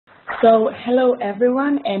Hello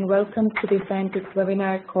everyone, and welcome to the Scientix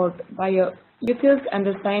webinar called BiOutils and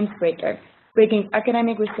TheScienceBreaker, bringing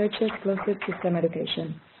academic researchers closer to STEM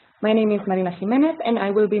education. My name is Marina Jimenez, and I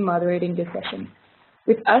will be moderating this session.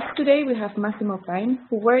 With us today, we have Massimo Caine,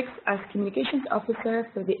 who works as Communications Officer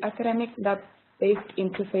for the academic lab-based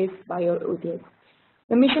interface BiOutils.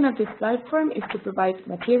 The mission of this platform is to provide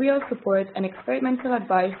material, support, and experimental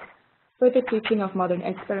advice for the teaching of modern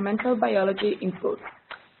experimental biology in schools.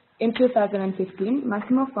 In 2015,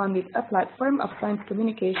 Massimo founded a platform of science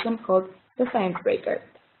communication called the ScienceBreaker.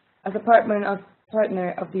 As a partner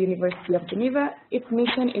of the University of Geneva, its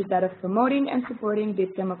mission is that of promoting and supporting the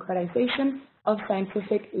democratization of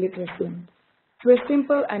scientific literacy. Through a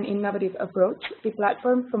simple and innovative approach, the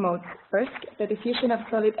platform promotes, first, the diffusion of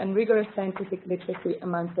solid and rigorous scientific literacy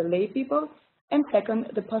amongst the lay people, and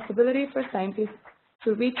second, the possibility for scientists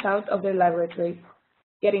to reach out of their laboratories,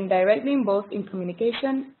 getting directly involved in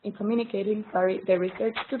communicating their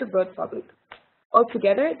research to the broad public.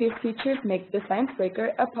 Altogether, these features make the ScienceBreaker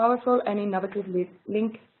a powerful and innovative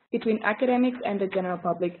link between academics and the general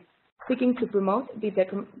public, seeking to promote the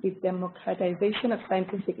democratization of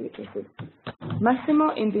scientific literacy.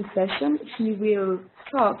 Massimo, in this session, he will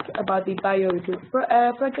talk about the BiOutils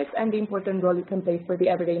project and the important role it can play for the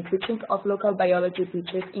everyday teaching of local biology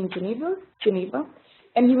teachers in Geneva.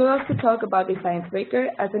 And he will also talk about the ScienceBreaker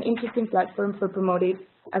as an interesting platform for promoting,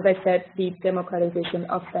 as I said, the democratization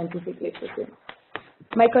of scientific literacy.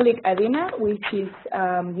 My colleague Adina, which is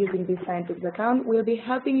using the Scientix account, will be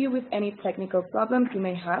helping you with any technical problems you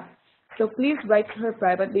may have. So please write to her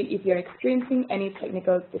privately if you're experiencing any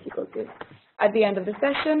technical difficulties. At the end of the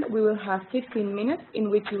session, we will have 15 minutes in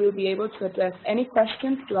which you will be able to address any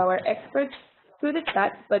questions to our experts through the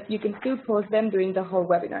chat, but you can still pose them during the whole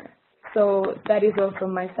webinar. So that is all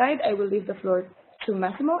from my side. I will leave the floor to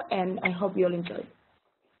Massimo, and I hope you'll enjoy.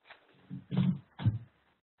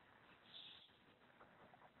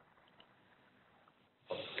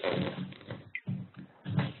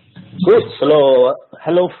 Good.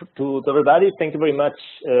 Hello to everybody. Thank you very much,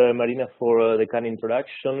 Marina, for the kind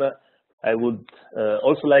introduction. I would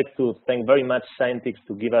also like to thank very much Scientix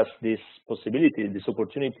to give us this possibility, this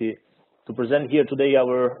opportunity to present here today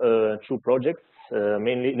our two projects.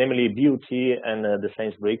 Namely BiOutils and the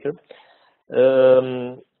ScienceBreaker.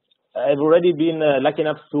 I've already been lucky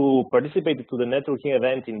enough to participate to the networking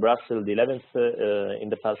event in Brussels, the 11th in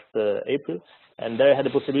the past April, and there I had the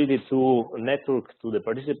possibility to network to the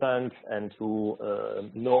participants and to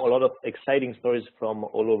know a lot of exciting stories from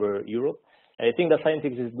all over Europe. And I think that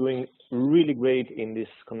Scientix is doing really great in this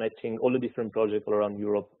connecting all the different projects all around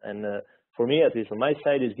Europe, and for me, at least on my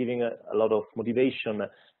side, is giving a lot of motivation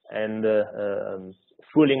and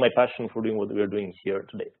fueling my passion for doing what we are doing here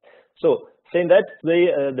today. So, saying that, today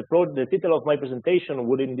the title of my presentation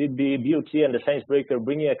would indeed be BiOutils and the ScienceBreaker,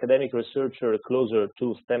 bringing academic researcher closer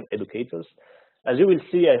to STEM educators. As you will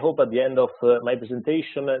see, I hope at the end of my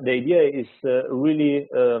presentation, the idea is really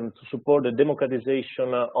to support the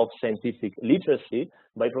democratization of scientific literacy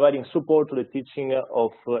by providing support to the teaching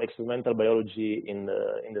of experimental biology in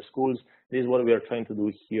the schools. This is what we are trying to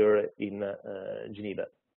do here in Geneva.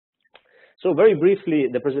 So very briefly,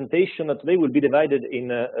 the presentation today will be divided in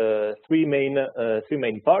three main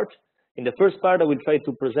parts. In the first part, I will try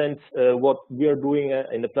to present what we are doing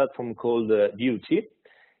in the platform called BiOutils.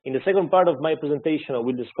 In the second part of my presentation, I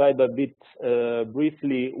will describe a bit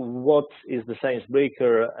briefly what is the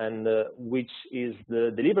ScienceBreaker and which is the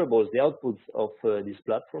deliverables, the outputs of this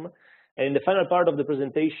platform. And in the final part of the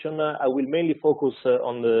presentation, I will mainly focus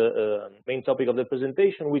on the main topic of the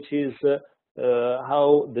presentation, which is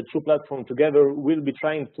how the two platforms together will be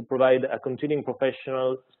trying to provide a continuing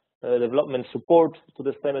professional development support to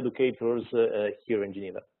the STEM educators here in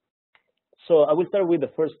Geneva. So I will start with the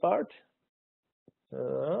first part.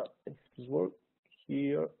 If this works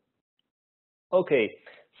here. Okay,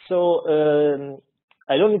 so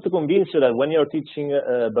I don't need to convince you that when you're teaching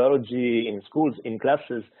biology in schools, in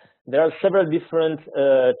classes, there are several different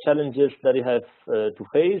challenges that you have to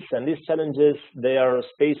face, and these challenges, they are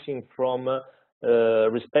spacing from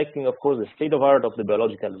respecting, of course, the state of art of the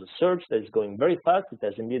biological research that is going very fast. It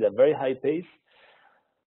has indeed a very high pace.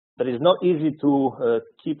 That is not easy to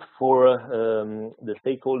keep for the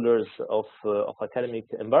stakeholders of academic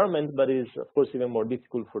environment, but is of course even more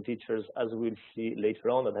difficult for teachers, as we'll see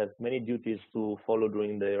later on, that have many duties to follow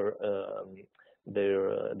during their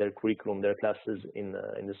curriculum, their classes in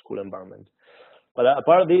the school environment. But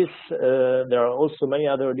apart of this, there are also many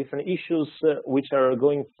other different issues which are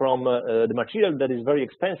going from the material that is very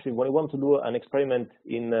expensive. When you want to do an experiment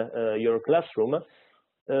in your classroom,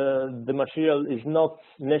 the material is not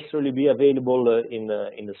necessarily be available in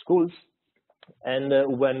the schools. And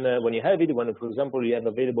when you have it, when, for example, you have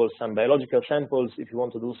available some biological samples, if you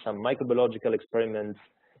want to do some microbiological experiments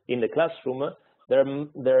in the classroom,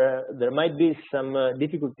 there might be some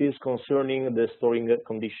difficulties concerning the storing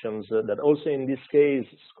conditions. That also in this case,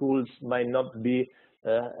 schools might not be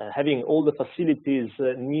having all the facilities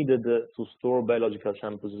needed to store biological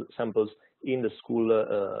samples in the school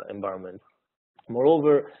environment.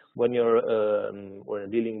 Moreover, when you're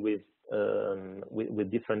dealing with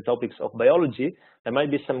different topics of biology, there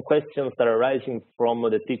might be some questions that are arising from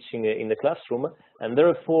the teaching in the classroom, and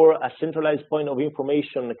therefore a centralized point of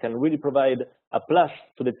information can really provide a plus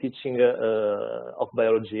to the teaching of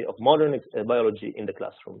biology, of modern biology in the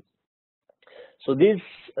classroom. So these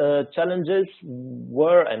challenges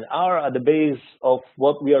were and are at the base of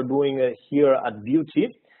what we are doing here at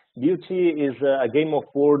BiOutils. BiOutils is a game of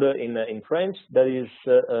word in French that is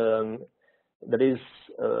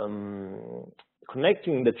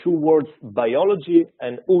connecting the two words biology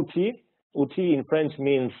and outil. Outil in French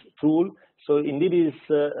means tool. So indeed is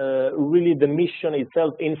really the mission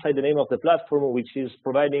itself inside the name of the platform, which is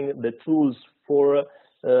providing the tools for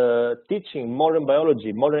teaching modern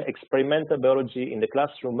biology, modern experimental biology in the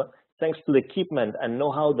classroom, thanks to the equipment and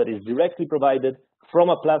know-how that is directly provided from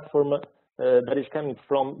a platform that is coming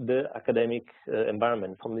from the academic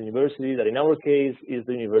environment, from the university, that in our case is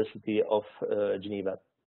the University of Geneva.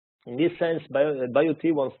 In this sense,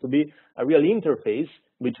 BiOutils wants to be a real interface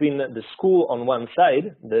between the school on one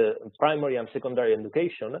side, the primary and secondary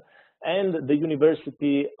education, and the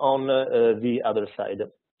university on the other side.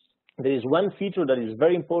 There is one feature that is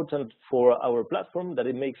very important for our platform, that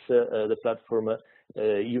it makes the platform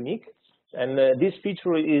unique. And this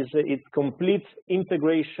feature is its complete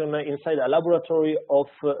integration inside a laboratory of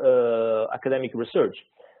academic research.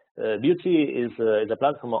 BiOutils is a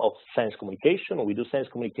platform of science communication. We do science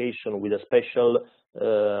communication with a special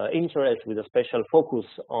interest, with a special focus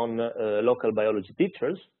on local biology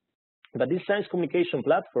teachers. But this science communication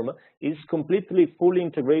platform is completely fully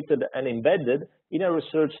integrated and embedded in a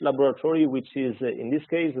research laboratory, which is, in this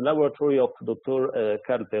case, the laboratory of Dr.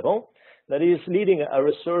 Carl Perron, that is leading a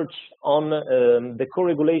research on the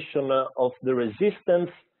co-regulation of the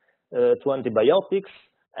resistance to antibiotics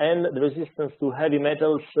and the resistance to heavy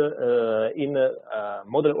metals in a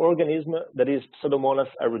model organism that is Pseudomonas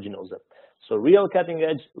aeruginosa. So real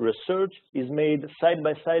cutting-edge research is made side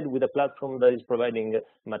by side with a platform that is providing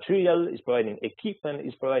material, is providing equipment,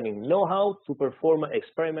 is providing know-how to perform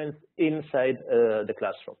experiments inside the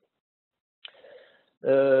classroom.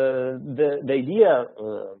 The idea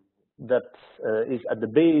that is at the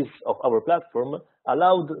base of our platform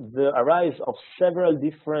allowed the arise of several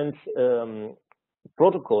different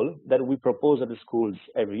protocols that we propose at the schools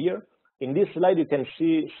every year. In this slide, you can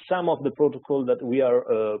see some of the protocols that we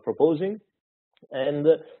are proposing, and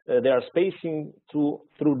they are spacing through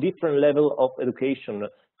different levels of education,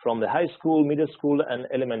 from the high school, middle school, and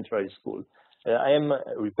elementary school. I am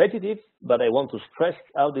repetitive, but I want to stress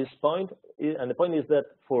out this point, and the point is that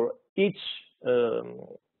for each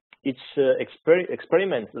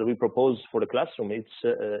experiment that we propose for the classroom, each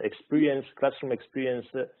classroom experience,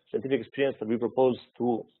 scientific experience that we propose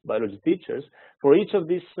to biology teachers, for each of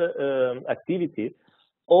these activity,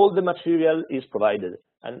 all the material is provided.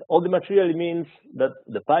 And all the material means that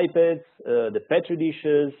the pipettes, the petri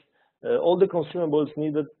dishes, all the consumables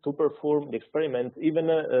needed to perform the experiment, even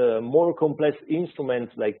more complex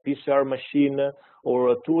instruments like PCR machine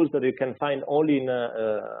or tools that you can find only in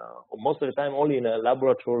most of the time only in a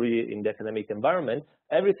laboratory in the academic environment.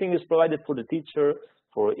 Everything is provided for the teacher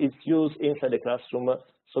for its use inside the classroom,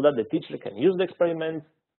 so that the teacher can use the experiment,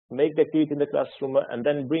 make the activity in the classroom, and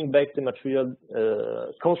then bring back the material,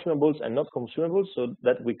 consumables and not consumables, so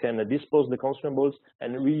that we can dispose the consumables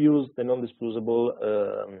and reuse the non-disposable,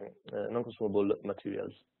 non-consumable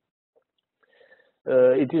materials.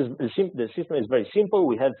 The system is very simple.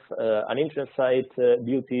 We have an internet site,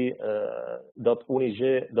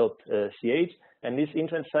 bioutil.unige.ch, and this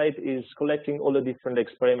internet site is collecting all the different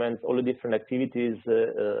experiments, all the different activities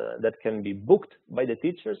that can be booked by the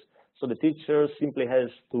teachers. So the teacher simply has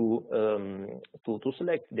to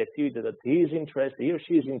select the activity that he or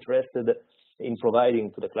she is interested in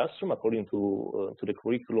providing to the classroom according to the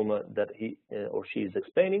curriculum that he or she is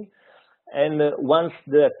explaining. And once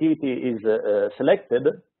the activity is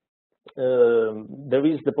selected, there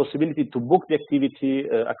is the possibility to book the activity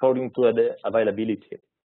according to the availability.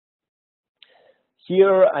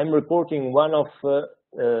 Here I'm reporting one of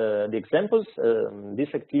the examples.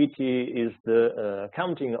 This activity is the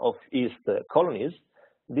counting of yeast colonies.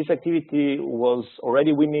 This activity was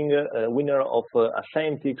already winner of a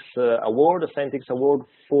Scientix award,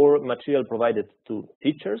 for material provided to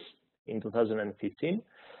teachers in 2015.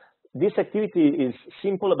 This activity is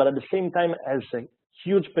simple, but at the same time has a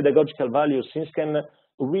huge pedagogical value, since it can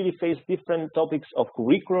really face different topics of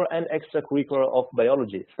curricular and extracurricular of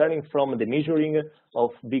biology, starting from the measuring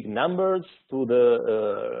of big numbers to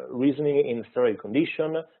the reasoning in sterile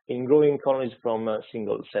condition in growing colonies from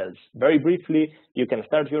single cells. Very briefly, you can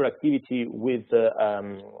start your activity with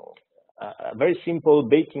a very simple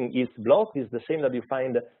baking yeast block. It's the same that you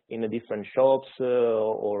find in the different shops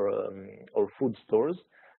or food stores.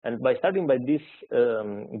 And by starting by this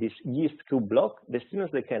yeast cube block, the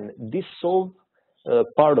students, they can dissolve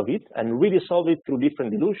part of it and redissolve it through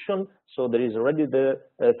different dilution. So there is already the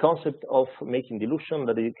concept of making dilution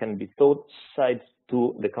that it can be taught side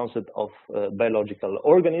to the concept of biological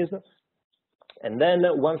organism. And then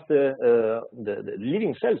once the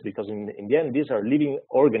living cells, because in the end these are living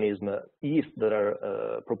organism yeast that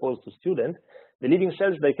are proposed to students, the living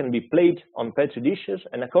cells, they can be placed on petri dishes,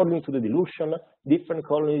 and according to the dilution, different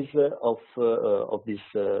colonies of this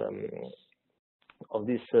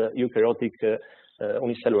eukaryotic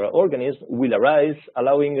unicellular organism will arise,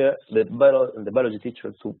 allowing the biology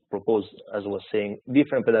teacher to propose, as I was saying,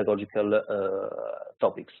 different pedagogical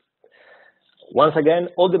topics. Once again,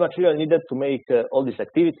 all the material needed to make all these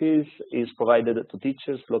activities is provided to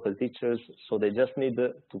teachers, local teachers, so they just need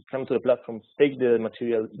to come to the platform, take the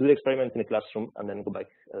material, do the experiment in the classroom, and then go back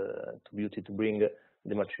to Beauty to bring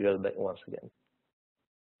the material back once again.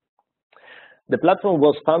 The platform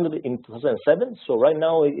was founded in 2007, so right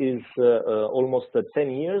now it is almost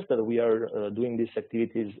 10 years that we are doing these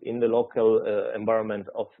activities in the local environment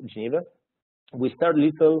of Geneva. We started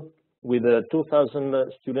little with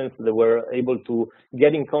 2,000 students that were able to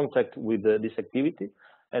get in contact with this activity.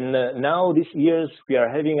 And now, these years, we are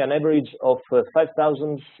having an average of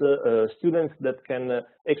 5,000 students that can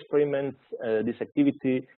experiment this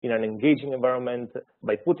activity in an engaging environment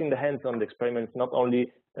by putting the hands on the experiments, not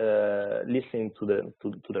only listening to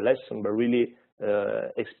the lesson, but really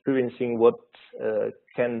experiencing what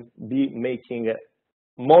can be making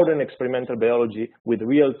modern experimental biology with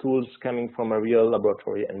real tools coming from a real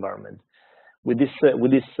laboratory environment. With this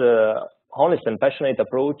honest and passionate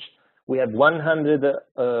approach, we have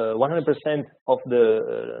 100% of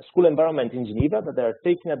the school environment in Geneva that are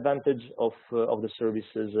taking advantage of the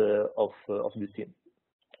services of the team.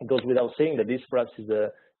 It goes without saying that this for us is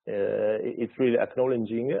it's really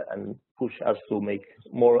acknowledging and push us to make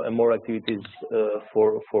more and more activities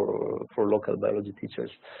for local biology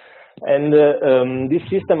teachers. And this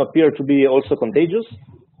system appeared to be also contagious.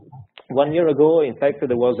 1 year ago, in fact,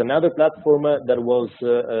 there was another platform that was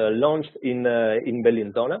launched in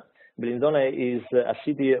Bellinzona. Bellinzona is a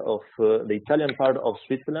city of the Italian part of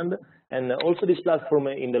Switzerland, and also this platform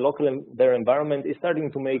in the local their environment is starting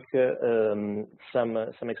to make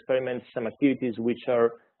some experiments, some activities which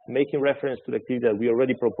are making reference to the activity that we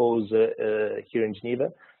already propose here in Geneva.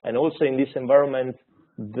 And also in this environment,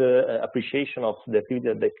 the appreciation of the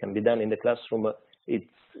activity that can be done in the classroom is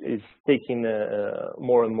taking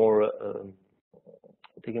more and more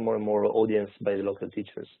audience by the local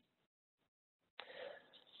teachers.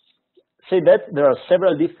 Say that there are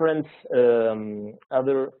several different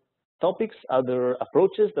other topics, other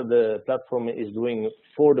approaches that the platform is doing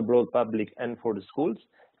for the broad public and for the schools.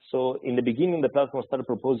 So in the beginning, the platform started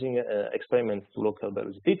proposing experiments to local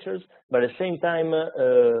biology teachers, but at the same time,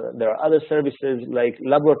 there are other services like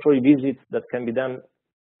laboratory visits that can be done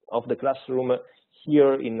of the classroom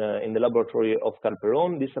here in the laboratory of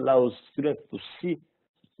Calperon. This allows students to see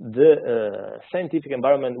the scientific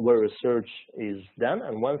environment where research is done,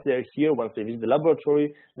 and once they're here, once they visit the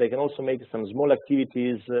laboratory, they can also make some small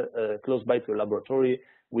activities close by to the laboratory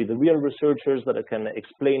with real researchers that can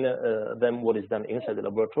explain them what is done inside the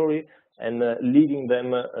laboratory, and leading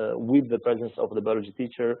them with the presence of the biology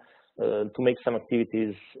teacher to make some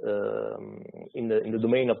activities in the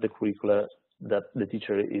domain of the curricula that the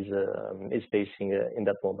teacher is facing in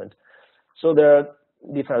that moment. So there are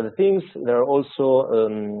different other things. There are also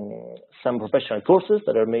some professional courses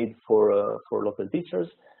that are made for local teachers.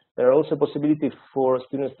 There are also possibilities for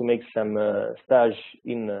students to make some stage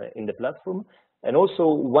in the platform. And also,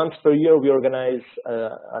 once per year, we organize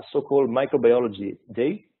a so-called microbiology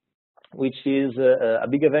day, which is a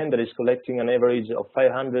big event that is collecting an average of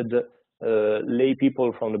 500 lay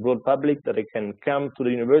people from the broad public that they can come to the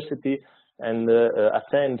university and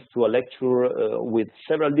attend to a lecture with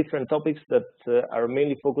several different topics that are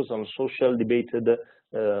mainly focused on social debated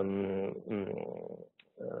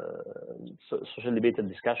social debate and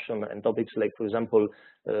discussion and topics like, for example,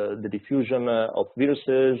 the diffusion of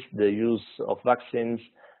viruses, the use of vaccines,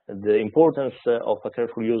 the importance of a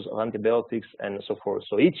careful use of antibiotics, and so forth.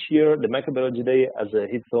 So each year, the Microbiology Day has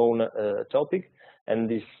its own topic, and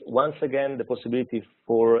this, once again, the possibility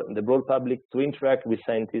for the broad public to interact with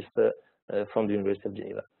scientists from the University of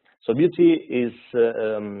Geneva. So beauty is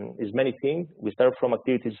many things. We start from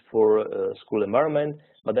activities for school environment,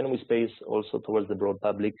 but then we space also towards the broad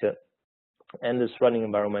public and the surrounding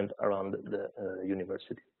environment around the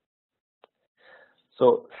university.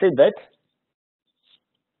 So said that,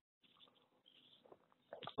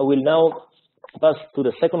 I will now pass to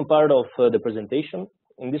the second part of the presentation.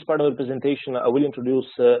 In this part of the presentation, I will introduce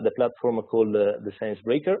the platform called the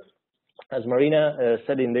ScienceBreaker. As Marina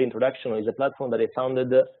said in the introduction, it's a platform that I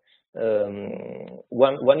founded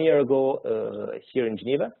one year ago here in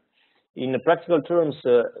Geneva. In practical terms,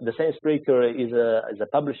 the ScienceBreaker is a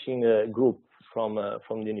publishing group from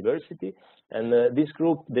the university, and this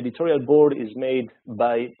group, the editorial board, is made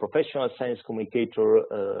by professional science communicator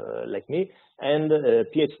like me and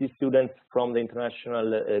PhD students from the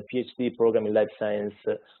international PhD program in life science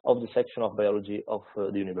of the section of biology of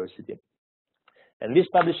the university. And this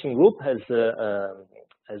publishing group has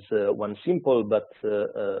one simple but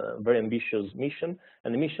very ambitious mission,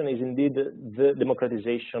 and the mission is indeed the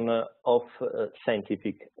democratization of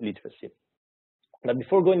scientific literacy. Now,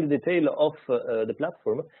 before going into detail of the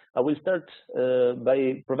platform, I will start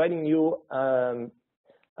by providing you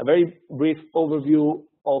a very brief overview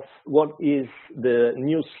of what is the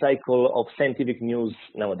news cycle of scientific news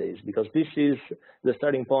nowadays, because this is the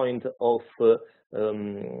starting point of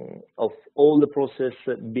all the process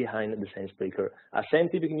behind the ScienceBreaker. A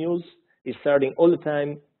scientific news is starting all the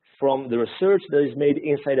time from the research that is made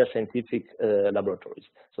inside a scientific laboratories.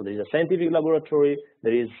 So there is a scientific laboratory,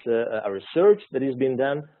 there is a research that is being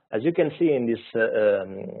done. As you can see in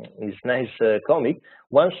this nice comic,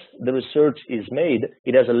 once the research is made,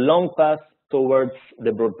 it has a long path towards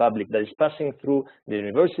the broad public that is passing through the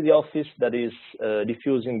university office, that is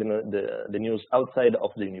diffusing the news outside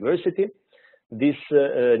of the university. This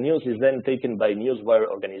news is then taken by newswire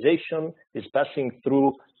organization, is passing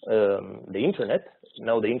through the internet.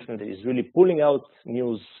 Now the internet is really pulling out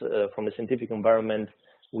news from the scientific environment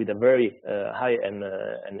with a very high and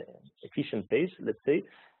efficient pace, let's say.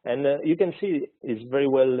 And you can see it's very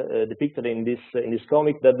well depicted in this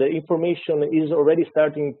comic that the information is already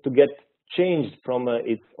starting to get changed from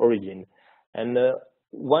its origin. And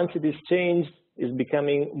once it is changed, it's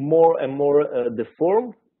becoming more and more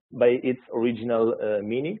deformed by its original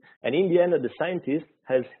meaning. And in the end, the scientist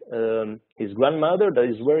has his grandmother that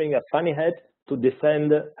is wearing a funny hat to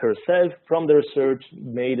defend herself from the research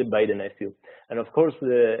made by the nephew. And of course,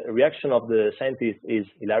 the reaction of the scientist is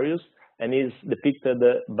hilarious and is depicted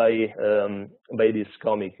by this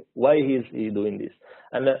comic. Why is he doing this?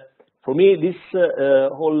 And for me, this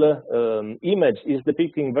whole image is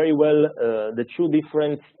depicting very well the two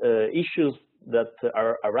different issues that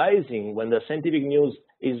are arising when the scientific news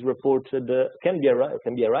is reported, can be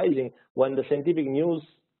arising when the scientific news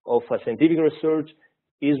of a scientific research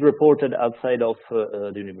is reported outside of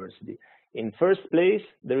the university. In first place,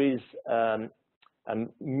 there is a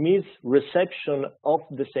misreception of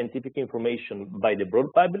the scientific information by the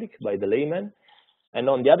broad public, by the layman. And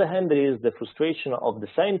on the other hand, there is the frustration of the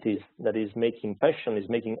scientist that is making passion, is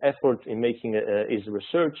making effort in making his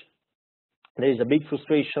research. There is a big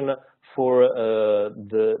frustration for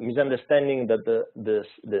the misunderstanding that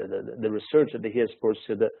the research that he has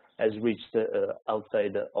pursued has reached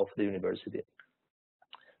outside of the university.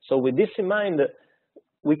 So with this in mind,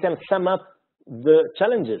 we can sum up the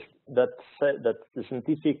challenges that the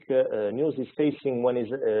scientific news is facing when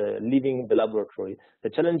it's leaving the laboratory. The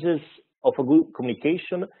challenges of a good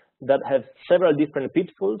communication that have several different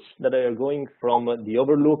pitfalls that are going from the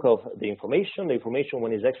overlook of the information. The information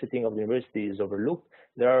when it's exiting of the university is overlooked.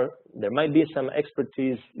 There might be some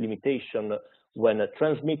expertise limitation when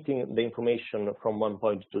transmitting the information from one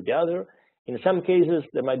point to the other. In some cases,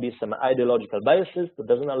 there might be some ideological biases that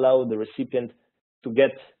doesn't allow the recipient to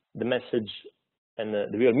get the message and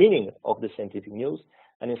the real meaning of the scientific news.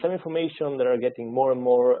 And in some information that are getting more and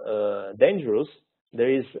more dangerous, there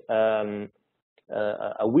is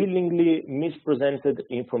a willingly mispresented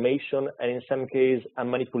information, and in some cases, a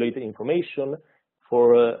manipulated information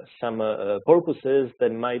for some purposes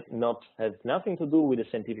that might not have nothing to do with the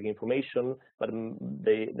scientific information, but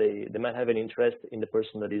they might have an interest in the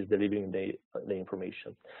person that is delivering the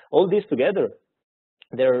information. All this together,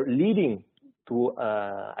 they're leading to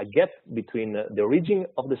a gap between the origin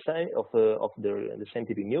of the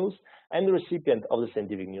scientific news and the recipient of the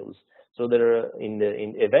scientific news. So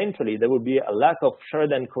eventually there will be a lack of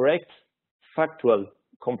shared and correct factual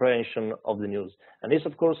comprehension of the news. And this,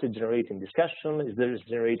 of course, is generating discussion, is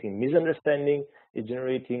generating misunderstanding, is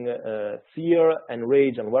generating fear and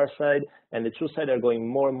rage on one side, and the two sides are going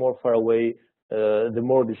more and more far away the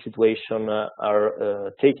more the situation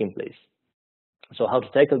are taking place. So how to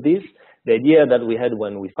tackle this? The idea that we had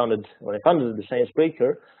when I founded the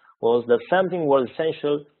ScienceBreaker was that something was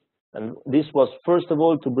essential, and this was first of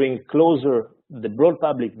all to bring closer the broad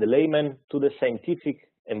public, the layman, to the scientific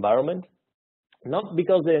environment, not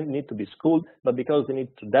because they need to be schooled, but because they need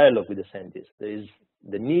to dialogue with the scientists. There is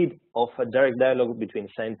the need of a direct dialogue between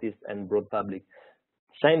scientists and broad public.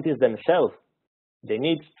 Scientists themselves, they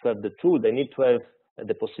need to have the tool, they need to have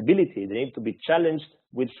the possibility, they need to be challenged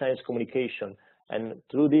with science communication. And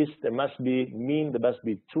through this, there must be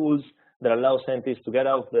tools that allow scientists to get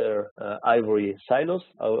out of their ivory silos,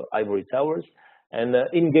 ivory towers, and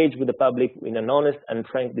engage with the public in an honest and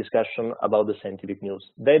frank discussion about the scientific news.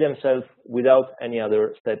 They themselves, without any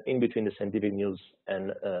other step in between the scientific news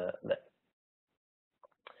and them.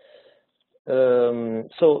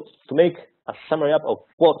 So to make a summary up of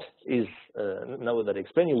what is, now that I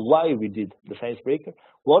explain you why we did the ScienceBreaker,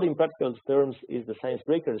 what in practical terms is the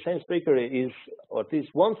ScienceBreaker? The ScienceBreaker is, or at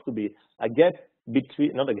least wants to be, a gap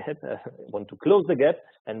between, not a gap, want to close the gap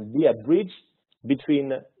and be a bridge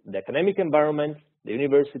between the academic environment, the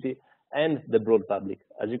university, and the broad public.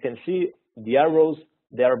 As you can see, the arrows,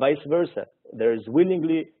 they are vice versa. There is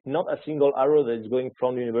willingly not a single arrow that is going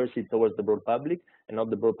from the university towards the broad public, and not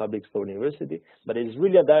the broad public toward the university, but it's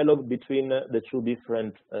really a dialogue between the two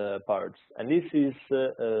different parts. And this is,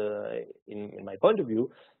 in my point of view,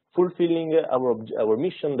 fulfilling our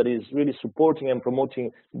mission, that is really supporting and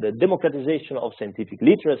promoting the democratization of scientific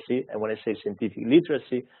literacy. And when I say scientific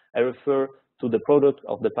literacy, I refer to the product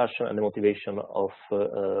of the passion and the motivation of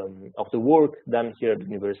the work done here at the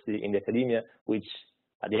university in the academia, which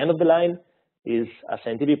at the end of the line is a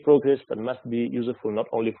scientific progress that must be useful not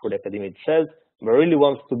only for the academia itself, but really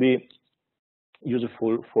wants to be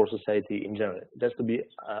useful for society in general. It has to be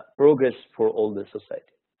a progress for all the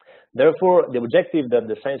society. Therefore, the objective that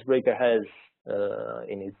the ScienceBreaker has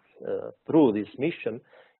through this mission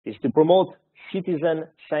is to promote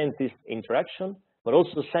citizen-scientist interaction, but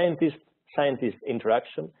also scientist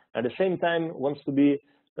interaction. At the same time, wants to be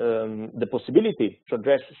the possibility to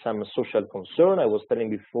address some social concern. I was telling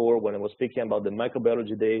before when I was speaking about the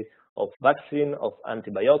microbiology day of vaccine, of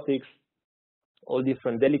antibiotics, all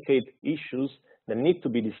different delicate issues that need to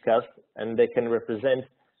be discussed, and they can represent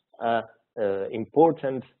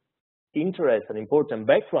important interest, an important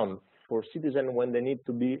background for citizens when they need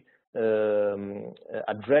to be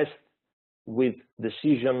addressed with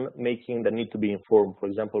decision making that need to be informed. For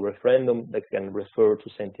example, referendum that can refer to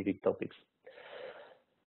scientific topics.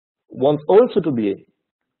 Wants also to be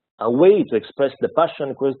a way to express the passion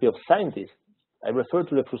and curiosity of scientists. I refer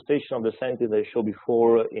to the frustration of the scientists I showed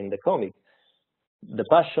before in the comic. The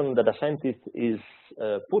passion that a scientist is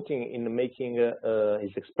putting in making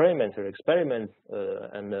his experiments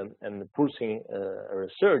and pursuing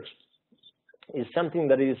research is something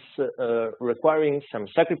that is requiring some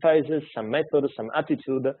sacrifices, some method, some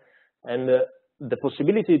attitude, and the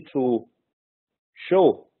possibility to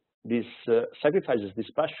show these sacrifices,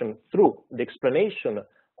 this passion, through the explanation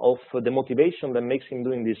of the motivation that makes him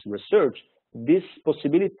doing this research. This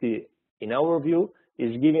possibility, in our view,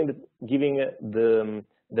 is giving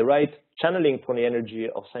the right channeling for the energy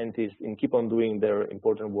of scientists in keep on doing their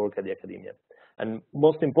important work at the academia. And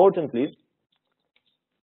most importantly,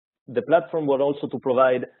 the platform was also to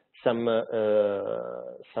provide some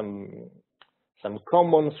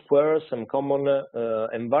common square, some common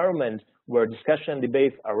environment where discussion and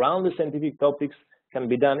debate around the scientific topics can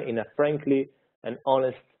be done in a frankly and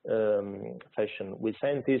honest fashion, with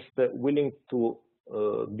scientists willing to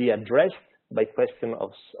be addressed by question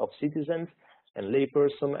of citizens and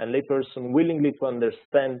layperson willingly to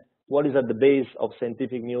understand what is at the base of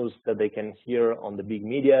scientific news that they can hear on the big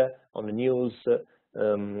media, on the news,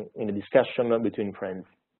 in the discussion between friends.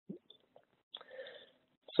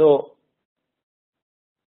 So,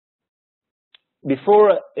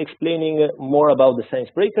 before explaining more about the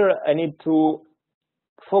ScienceBreaker, I need to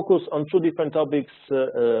focus on two different topics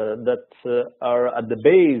that are at the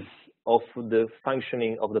base of the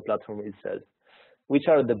functioning of the platform itself, which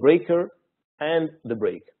are the breaker and the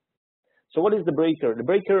break. So what is the breaker? The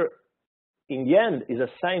breaker, in the end, is a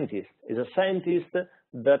scientist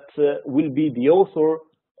that will be the author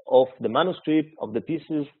of the manuscript, of the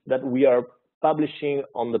pieces that we are publishing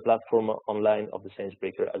on the platform online of the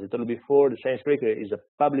ScienceBreaker. As I told you before, the ScienceBreaker is a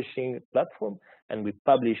publishing platform, and we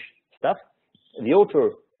publish stuff. The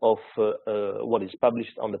author of what is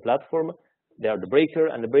published on the platform. They are the breaker,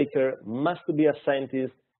 and the breaker must be a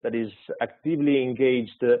scientist that is actively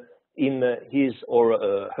engaged in his or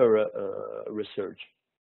her research.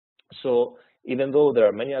 So even though there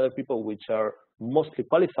are many other people which are mostly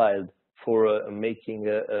qualified for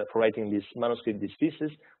writing this manuscript, this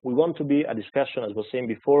thesis, we want to be a discussion, as I was saying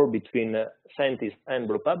before, between scientists and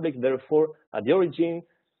broad public. Therefore, at the origin,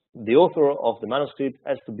 the author of the manuscript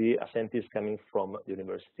has to be a scientist coming from the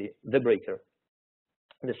university, the breaker.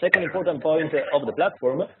 The second important point of the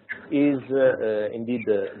platform is indeed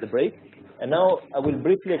the break. And now I will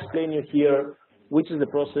briefly explain you here which is the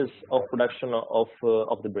process of production of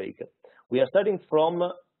the break. We are starting from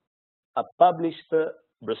a published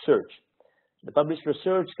research. The published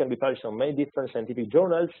research can be published on many different scientific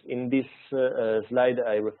journals. In this slide,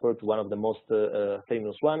 I refer to one of the most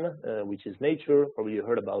famous one, which is Nature. Probably you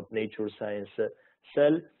heard about Nature Science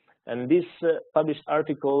Cell. And this published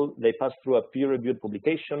article, they pass through a peer-reviewed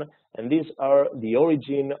publication, and these are the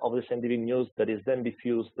origin of the scientific news that is then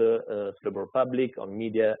diffused to the broad public, on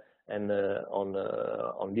media, and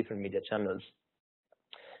on different media channels.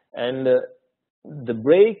 And the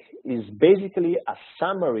break is basically a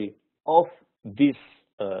summary of this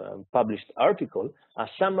published article, a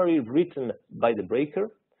summary written by the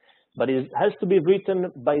breaker, but it has to be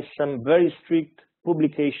written by some very strict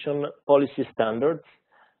publication policy standards.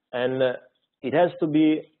 And it has to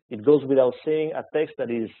be, it goes without saying, a text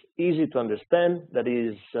that is easy to understand, that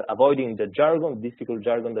is avoiding the jargon, difficult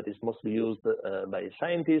jargon that is mostly used by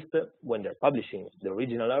scientists when they're publishing the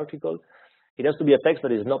original article. It has to be a text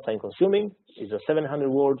that is not time-consuming. It's a 700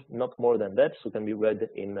 words, not more than that, so it can be read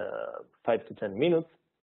in 5 to 10 minutes.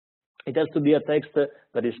 It has to be a text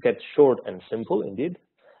that is kept short and simple, indeed.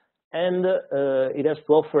 And it has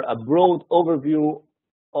to offer a broad overview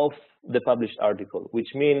of the published article, which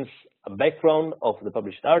means a background of the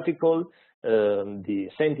published article, the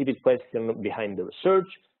scientific question behind the research,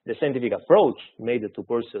 the scientific approach made to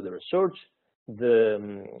pursue the research,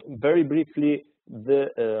 very briefly, the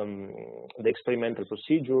experimental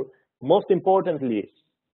procedure, most importantly,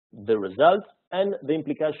 the result, and the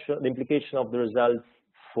implication of the results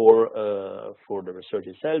for the research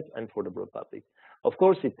itself and for the broad public. Of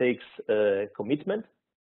course, it takes commitment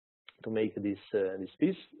to make this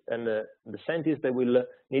piece, and the scientists, they will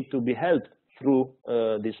need to be helped through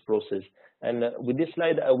this process. And with this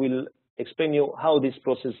slide, I will explain you how this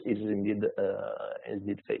process is indeed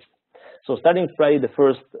faced. So starting from the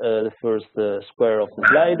first square of the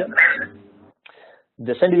slide,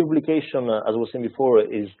 the scientific publication, as I was saying before,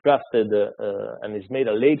 is drafted and is made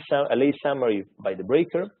a late summary by the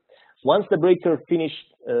breaker. Once the breaker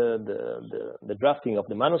finished the drafting of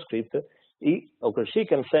the manuscript, he or she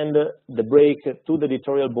can send the break to the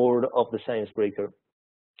editorial board of the ScienceBreaker.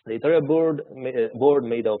 The editorial board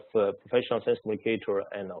made of professional science communicator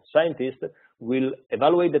and of scientists will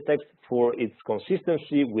evaluate the text for its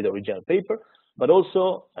consistency with the original paper, but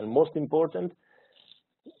also, and most important,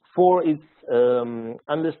 for its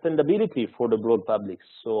understandability for the broad public.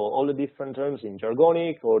 So all the different terms in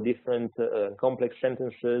jargonic or different complex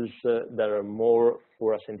sentences that are more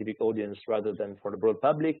for a scientific audience rather than for the broad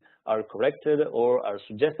public are corrected or are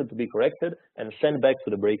suggested to be corrected and sent back to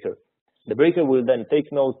the breaker. The breaker will then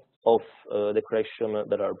take note of the correction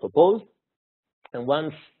that are proposed, and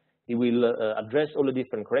once he will address all the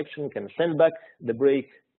different corrections, can send back the break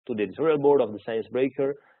to the editorial board of the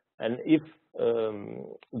ScienceBreaker, and if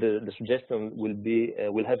the suggestion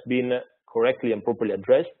will have been correctly and properly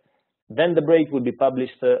addressed, then the break will be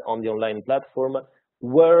published on the online platform,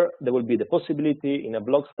 where there will be the possibility in a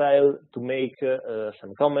blog style to make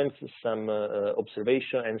some comments, some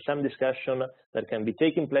observation, and some discussion that can be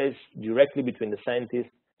taking place directly between the scientist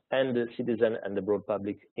and the citizen and the broad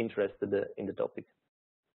public interested in the topic.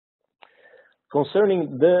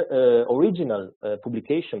 Concerning the original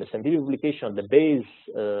publication, the scientific publication at the base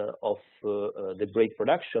of the break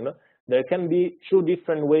production, there can be two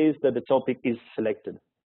different ways that the topic is selected.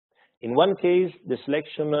 In one case, the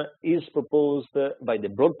selection is proposed by the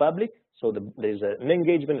broad public, so there is an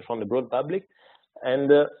engagement from the broad public, and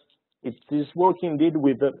it is working indeed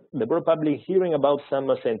with the broad public hearing about some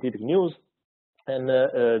scientific news, and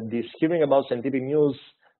this hearing about scientific news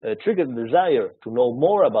triggered the desire to know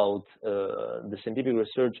more about the scientific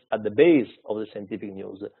research at the base of the scientific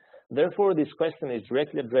news. Therefore, this question is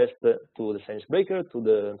directly addressed to the ScienceBreaker, to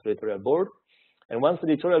the editorial board, and once the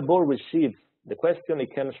editorial board receives the question,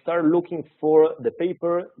 it can start looking for the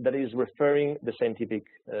paper that is referring the scientific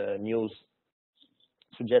news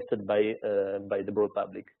suggested by the broad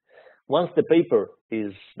public. Once the paper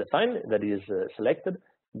is defined, that is selected,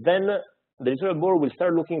 then the editorial board will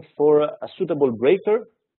start looking for a suitable breaker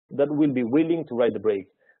that will be willing to write the break.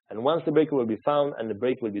 And once the breaker will be found and the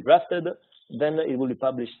break will be drafted, then it will be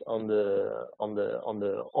published on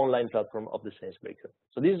the online platform of the ScienceBreaker.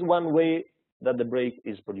 So this is one way that the break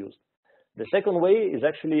is produced. The second way is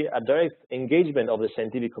actually a direct engagement of the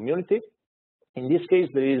scientific community. In this case,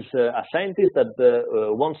 there is a scientist that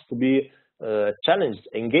wants to be challenged,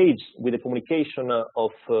 engaged with the communication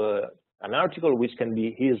of an article, which can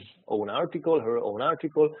be his own article, her own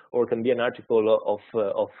article, or can be an article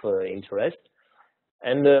of interest.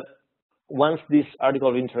 And once this article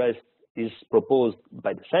of interest is proposed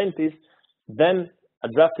by the scientist, then a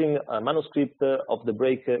drafting manuscript of the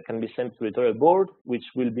break can be sent to the editorial board, which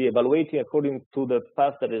will be evaluating according to the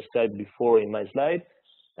path that I described before in my slide.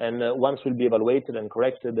 And once will be evaluated and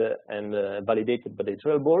corrected and validated by the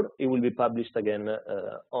editorial board, it will be published again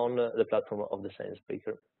on the platform of the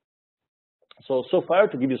ScienceBreaker. So far,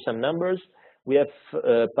 to give you some numbers, we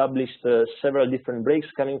have published several different breaks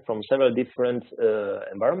coming from several different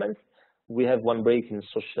environments. We have one break in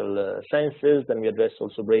social sciences, then we address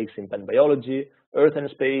also breaks in plant biology, earth and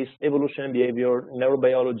space, evolution and behavior,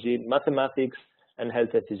 neurobiology, mathematics, and health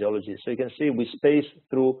and physiology. So you can see we space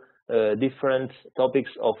through different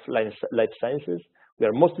topics of life sciences. We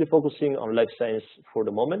are mostly focusing on life science for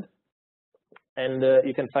the moment. And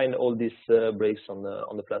you can find all these breaks on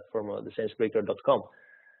the platform, thesciencebreaker.com.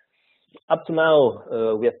 Up to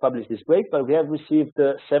now, we have published this break, but we have received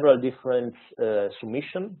several different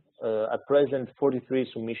submissions. At present, 43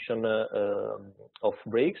 submissions of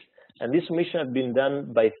breaks. And this submission has been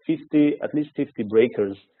done by at least 50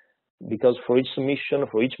 breakers, because for each submission,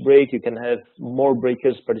 for each break, you can have more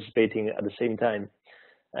breakers participating at the same time.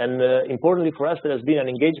 And importantly for us, there has been an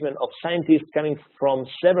engagement of scientists coming from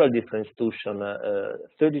several different institutions,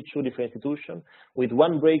 32 different institutions, with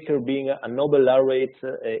one breaker being a Nobel laureate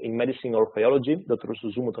in medicine or biology, Dr.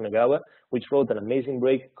 Susumu Tonegawa, which wrote an amazing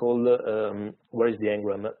break called Where is the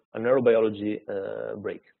Engram? A neurobiology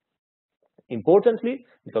break. Importantly,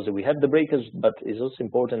 because we have the breakers, but it's also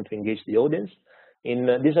important to engage the audience.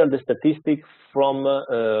 These are the statistics from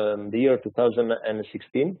the year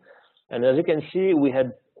 2016. And as you can see, we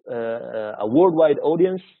had a worldwide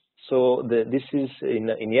audience. So this is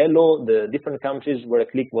in yellow, the different countries where a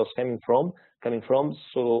click was coming from.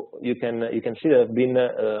 So you can see there have been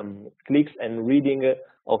clicks and reading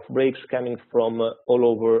of breaks coming from all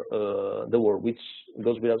over the world, which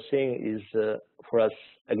goes without saying is for us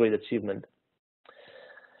a great achievement.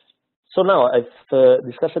 So now I've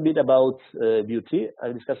discussed a bit about BiOut.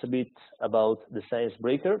 I've discussed a bit about the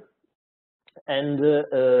ScienceBreaker. And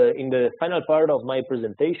in the final part of my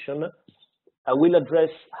presentation, I will address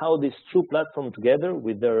how these two platforms together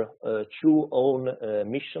with their true own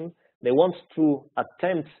mission, they want to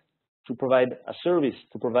attempt to provide a service,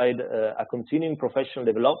 to provide a continuing professional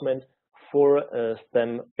development for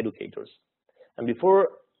STEM educators. And before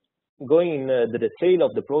going in the detail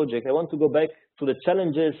of the project, I want to go back to the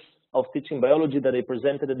challenges of teaching biology that I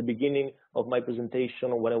presented at the beginning of my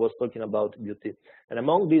presentation when I was talking about BiOut. And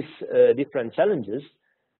among these different challenges,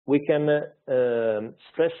 we can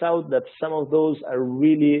stress out that some of those are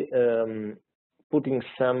really putting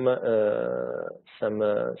some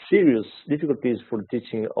serious difficulties for the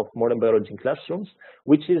teaching of modern biology in classrooms,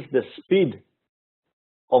 which is the speed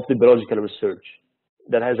of the biological research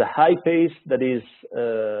that has a high pace that is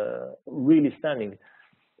really stunning.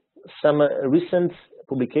 Some recent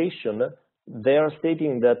publication, they are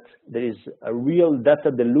stating that there is a real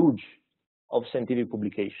data deluge of scientific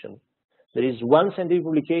publication. There is one scientific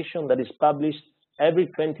publication that is published every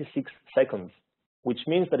 26 seconds, which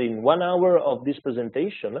means that in 1 hour of this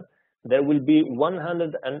presentation, there will be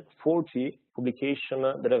 140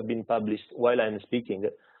 publications that have been published while I'm speaking.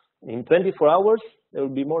 In 24 hours, there will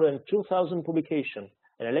be more than 2,000 publications.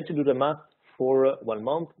 And I let you do the math for 1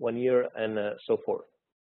 month, 1 year, and so forth.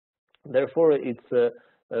 Therefore, it's a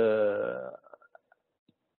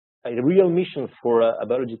real mission for a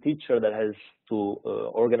biology teacher that has to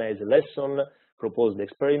organize a lesson, propose the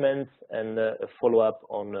experiments, and follow up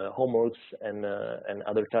on homeworks and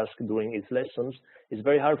other tasks during its lessons. It's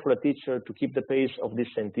very hard for a teacher to keep the pace of this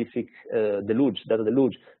scientific deluge, data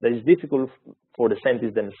deluge, that is difficult for the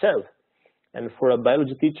scientists themselves. And for a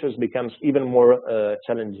biology teacher, it becomes even more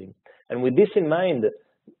challenging. And with this in mind,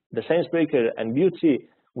 the ScienceBreaker and BiOut,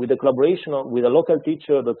 with the collaboration with a local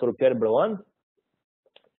teacher, Dr. Pierre Braun,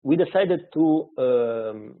 we decided to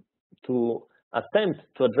attempt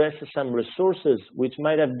to address some resources which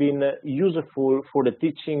might have been useful for the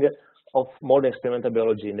teaching of modern experimental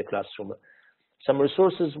biology in the classroom. Some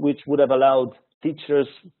resources which would have allowed teachers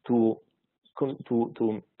to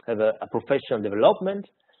have a professional development,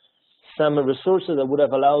 some resources that would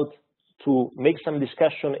have allowed to make some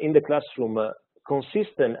discussion in the classroom,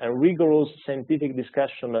 consistent and rigorous scientific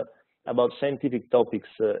discussion about scientific topics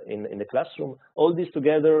in the classroom. All this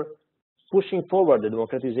together pushing forward the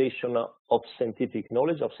democratization of scientific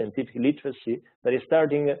knowledge, of scientific literacy, that is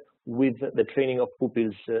starting with the training of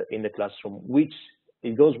pupils in the classroom, which,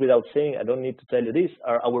 it goes without saying, I don't need to tell you this,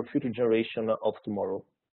 are our future generation of tomorrow.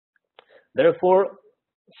 Therefore,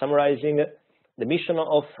 summarizing, the mission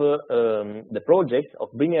of the project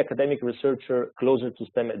of bringing academic researcher closer to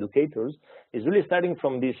STEM educators is really starting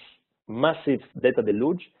from this massive data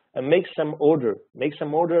deluge and make some order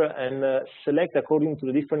and select according to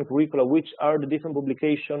the different curricula which are the different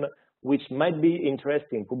publications which might be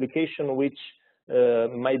interesting, publication which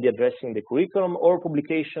might be addressing the curriculum, or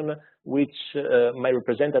publication which might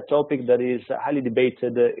represent a topic that is highly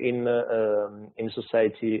debated in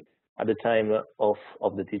society at the time of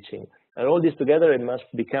the teaching. And all this together, it must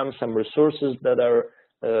become some resources that are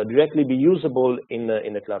directly be usable in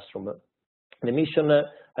the classroom. The mission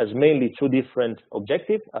has mainly two different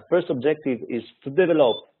objectives. A first objective is to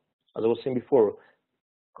develop, as I was saying before,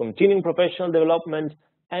 continuing professional development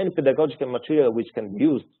and pedagogical material which can be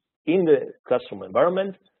used in the classroom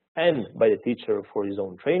environment and by the teacher for his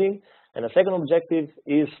own training. And a second objective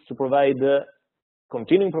is to provide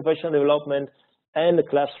continuing professional development and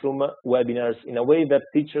classroom webinars in a way that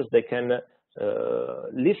teachers, they can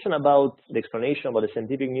listen about the explanation about the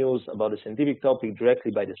scientific news, about the scientific topic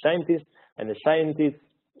directly by the scientist, and the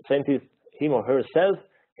scientist, him or herself,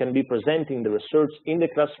 can be presenting the research in the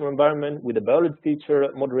classroom environment with the biology teacher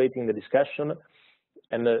moderating the discussion.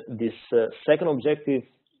 And this second objective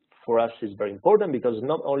for us is very important, because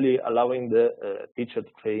not only allowing the teacher to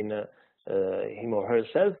train him or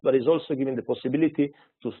herself, but is also giving the possibility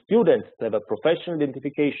to students to have a professional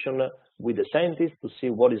identification with the scientist, to see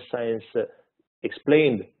what is science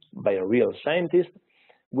explained by a real scientist.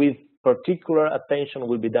 With particular attention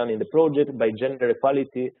will be done in the project by gender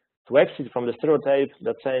equality, to exit from the stereotype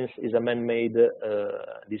that science is a man-made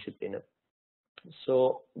discipline.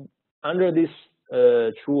 So under this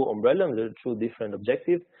true umbrella, and the two different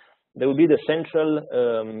objectives, there will be the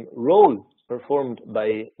central role performed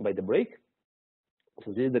by the break.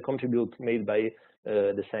 So this is the contribute made by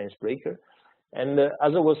the ScienceBreaker. And as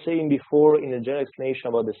I was saying before in the general explanation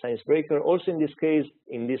about the ScienceBreaker, also in this case,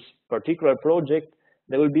 in this particular project,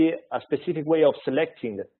 there will be a specific way of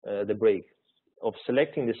selecting the break, of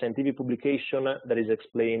selecting the scientific publication that is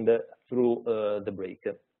explained through the break.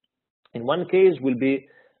 In one case will be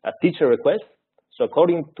a teacher request. So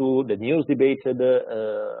according to the news debated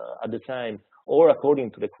at the time, or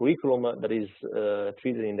according to the curriculum that is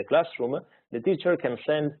treated in the classroom, the teacher can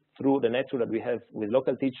send through the network that we have with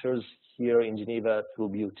local teachers here in Geneva through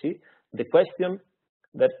BiOutils, the question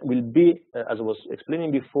that will be, as I was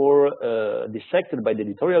explaining before, dissected by the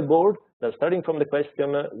editorial board, that starting from the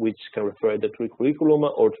question, which can refer either to the curriculum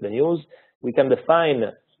or to the news, we can define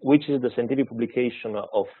which is the scientific publication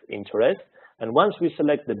of interest. And once we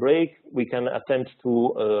select the break, we can attempt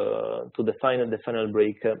to define the final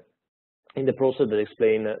break in the process that I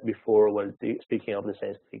explained before while speaking of the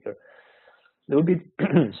ScienceBreaker. There will be,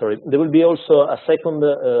 there will be also a second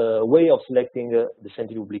way of selecting the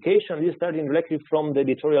scientific publication. This is starting directly from the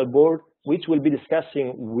editorial board, which will be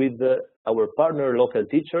discussing with our partner local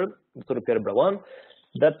teacher, Dr. Pierre Brawan,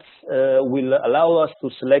 that will allow us to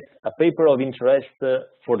select a paper of interest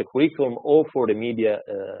for the curriculum or for the media,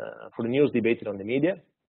 for the news debated on the media.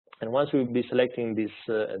 And once we will be selecting this,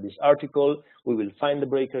 this article, we will find the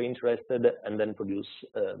breaker interested and then produce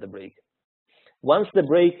the break. Once the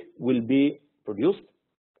break will be produced,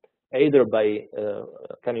 either by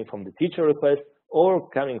coming from the teacher request or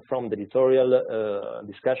coming from the editorial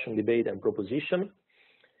discussion, debate, and proposition,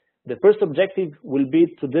 the first objective will be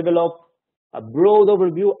to develop a broad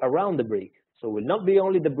overview around the break. So it will not be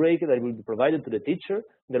only the break that will be provided to the teacher,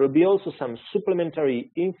 there will be also some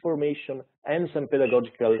supplementary information and some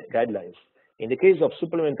pedagogical guidelines. In the case of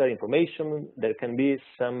supplementary information, there can be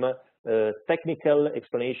some technical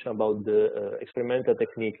explanation about the experimental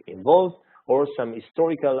technique involved, or some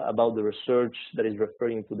historical about the research that is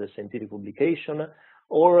referring to the scientific publication,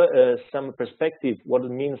 or some perspective, what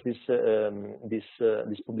it means this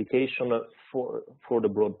publication for the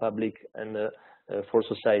broad public and for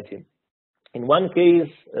society. In one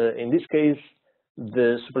case, in this case,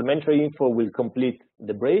 the supplementary info will complete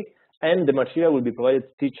the break, and the material will be provided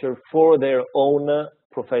to teachers for their own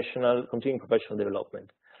continuing professional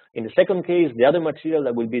development. In the second case, the other material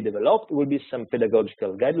that will be developed will be some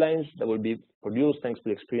pedagogical guidelines that will be produced thanks to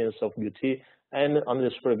the experience of BiOutils and under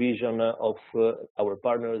the supervision of our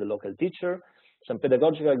partner, the local teacher, some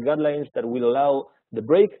pedagogical guidelines that will allow the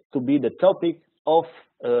break to be the topic of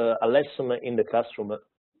a lesson in the classroom.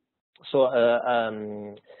 So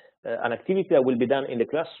an activity that will be done in the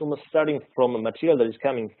classroom, starting from a material that is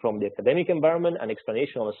coming from the academic environment, an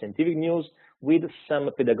explanation of scientific news, with some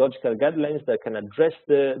pedagogical guidelines that can address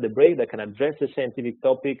the break, that can address the scientific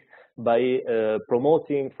topic by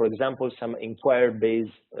promoting, for example, some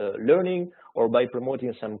inquiry-based learning, or by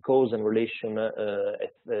promoting some cause and relation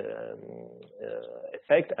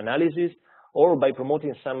effect analysis, or by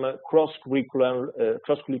promoting some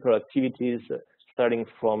cross-curricular activities starting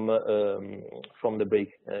from the break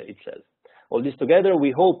itself. All this together,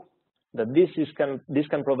 we hope that this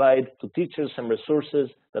can provide to teachers some resources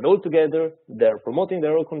that altogether they're promoting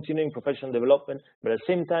their own continuing professional development, but at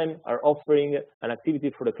the same time are offering an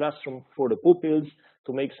activity for the classroom, for the pupils,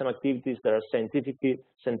 to make some activities that are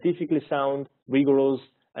scientifically sound, rigorous,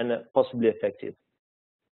 and possibly effective.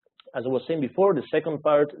 As I was saying before, the second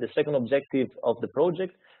part, the second objective of the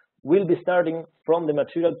project will be starting from the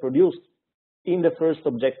material produced in the first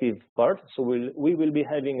objective part. So we will be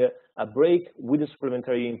having a break with the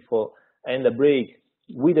supplementary info and a break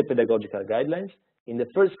with the pedagogical guidelines. In the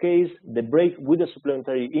first case, the break with the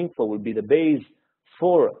supplementary info will be the base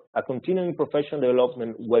for a continuing professional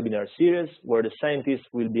development webinar series, where the scientists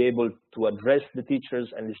will be able to address the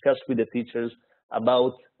teachers and discuss with the teachers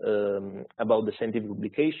about the scientific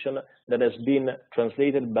publication that has been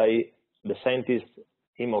translated by the scientist,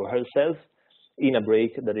 him or herself, in a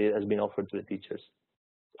break that has been offered to the teachers.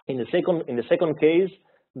 In the second case,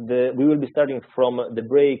 we will be starting from the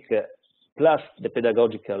break plus the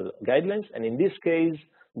pedagogical guidelines, and in this case,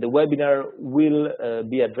 the webinar will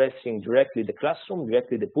be addressing directly the classroom,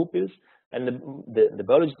 directly the pupils, and the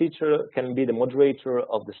biology teacher can be the moderator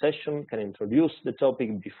of the session, can introduce the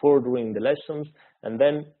topic before, during the lessons, and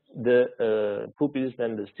then the pupils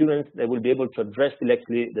and the students, they will be able to address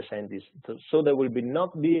directly the scientists. So there will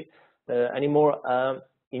not be anymore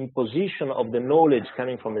imposition of the knowledge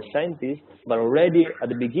coming from the scientists, but already at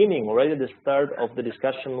the beginning, already at the start of the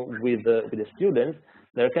discussion with the students,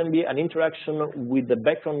 there can be an interaction with the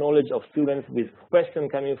background knowledge of students, with questions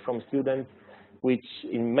coming from students, which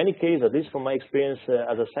in many cases, at least from my experience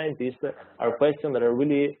as a scientist, are questions that are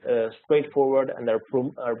really straightforward and are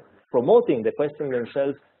promoting the questions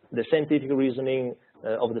themselves, the scientific reasoning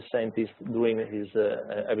of the scientist doing his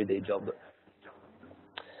everyday job.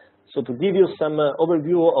 So to give you some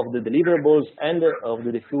overview of the deliverables and of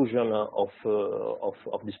the diffusion of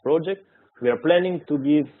this project, we are planning to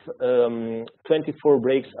give 24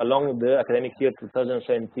 breaks along the academic year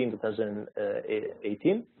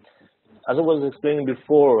 2017-2018. As I was explaining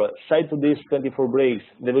before, side to these 24 breaks,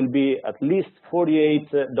 there will be at least 48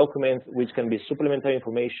 documents which can be supplementary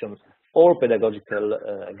information or pedagogical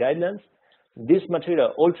guidelines. This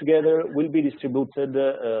material altogether will be distributed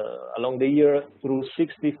along the year through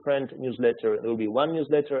 6 different newsletters. There will be one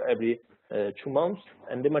newsletter every 2 months,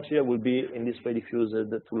 and the material will be in this way diffused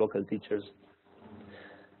to local teachers.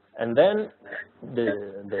 And then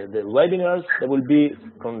the webinars, there will be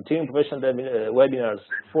continuing professional webinars,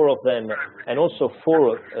 4 of them, and also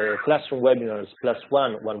 4 classroom webinars, plus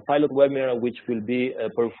one pilot webinar, which will be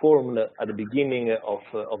performed at the beginning of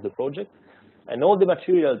the project. And all the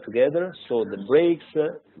material together, so the breaks,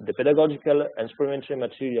 the pedagogical and supplementary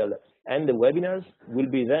material, and the webinars will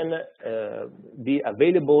be then be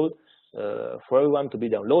available for everyone to be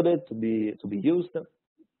downloaded, to be used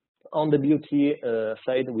on the BiOutil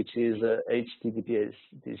site, which is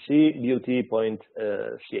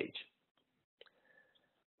https://bioutil.ch.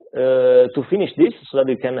 To finish this, so that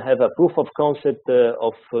we can have a proof of concept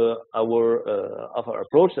of our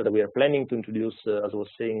approach that we are planning to introduce, as I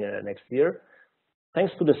was saying, next year.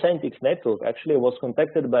 Thanks to the Scientix network, actually, I was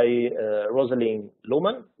contacted by Rosalind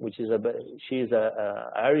Lohman, she is an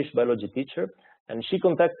Irish biology teacher, and she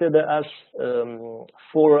contacted us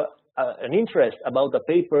for an interest about a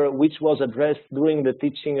paper which was addressed during the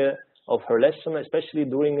teaching of her lesson, especially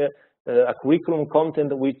during a curriculum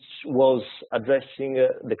content which was addressing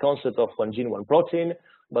the concept of one gene, one protein,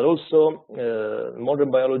 but also modern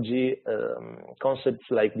biology concepts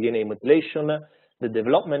like DNA methylation, the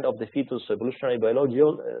development of the fetus, evolutionary biology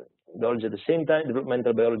at the same time,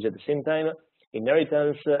 developmental biology at the same time,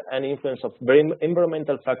 inheritance, and influence of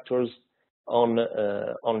environmental factors on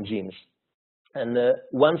genes. And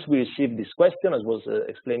once we received this question, as was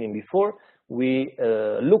explaining before, we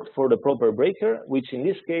looked for the proper breaker, which in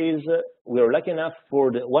this case, we are lucky enough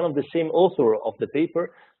for one of the same author of the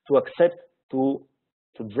paper to accept to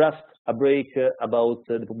draft a break about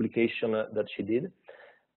the publication that she did.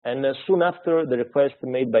 And soon after the request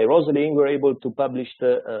made by Rosalind, we were able to publish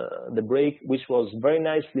the break, which was very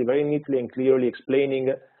nicely, very neatly and clearly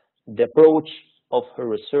explaining the approach of her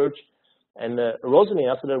research, And Rosalind,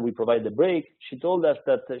 after that we provide the break, she told us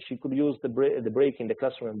that she could use the break in the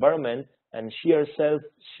classroom environment, and she herself,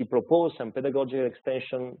 she proposed some pedagogical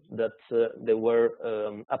extension that they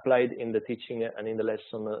were applied in the teaching and in the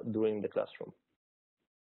lesson during the classroom.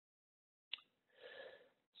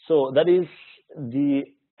 So that is the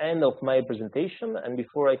end of my presentation, and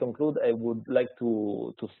before I conclude, I would like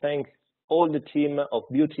to thank all the team of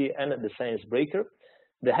BiOutils and the TheScienceBreaker.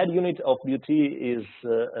 The head unit of BiOutils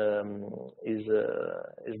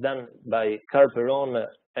is done by Carl Peron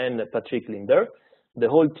and Patrick Linder. The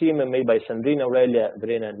whole team made by Sandrine, Aurelia,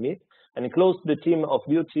 Verena, and me. And close to the team of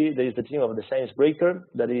BiOutils, there is the team of the TheScienceBreaker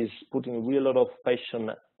that is putting really a lot of passion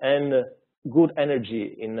and good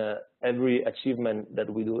energy in every achievement that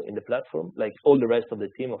we do in the platform, like all the rest of the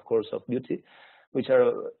team, of course, of BiOutils, which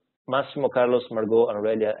are Massimo, Carlos, Margot,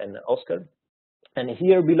 Aurelia, and Oscar. And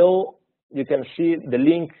here below, you can see the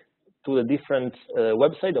link to the different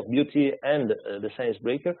website of BiOutils and the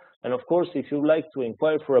TheScienceBreaker. And of course, if you would like to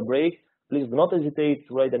inquire for a break, please do not hesitate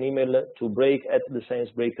to write an email to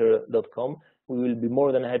break@thesciencebreaker.com. We will be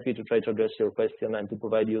more than happy to try to address your question and to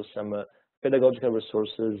provide you some pedagogical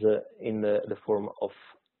resources in the form of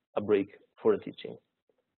a break for the teaching.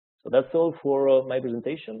 So that's all for my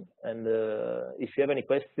presentation. And if you have any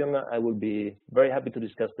question, I will be very happy to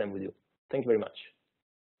discuss them with you. Thank you very much.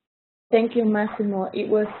 Thank you, Massimo. It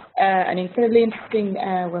was an incredibly interesting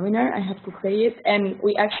webinar, I have to say it. And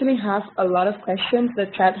we actually have a lot of questions. The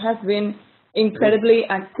chat has been incredibly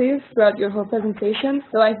active throughout your whole presentation.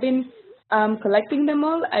 So I've been collecting them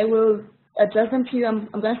all. I will address them to you. I'm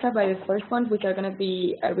going to start by the first ones, which are going to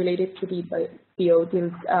be related to the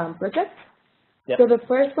BiOutils project. Yep. So the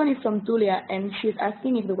first one is from Julia, and she's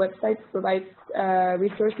asking if the website provides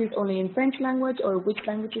resources only in French language, or which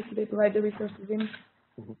languages do they provide the resources in?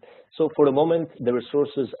 So for the moment, the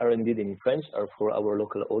resources are indeed in French, are for our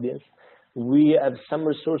local audience. We have some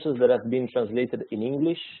resources that have been translated in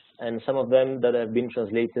English, and some of them that have been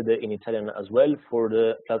translated in Italian as well for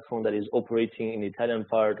the platform that is operating in the Italian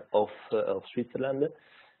part of Switzerland.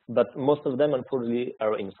 But most of them, unfortunately,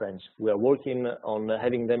 are in French. We are working on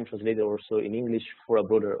having them translated also in English for a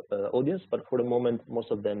broader audience, but for the moment,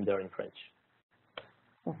 most of them, they're in French.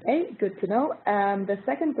 Okay, good to know. The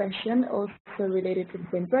second question, also related to the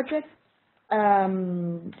same project,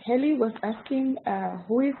 Heli was asking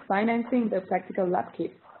who is financing the practical lab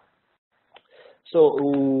kits? So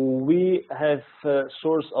we have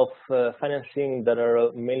source of financing that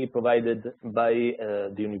are mainly provided by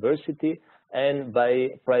the university and by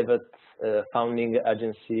private funding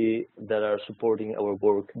agency that are supporting our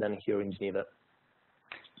work done here in Geneva.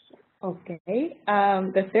 Okay.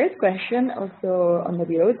 The third question, also on the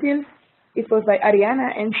BiOutils, it was by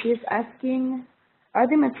Ariana, and she's asking, are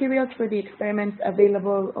the materials for the experiments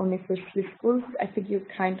available only for Swiss schools? I think you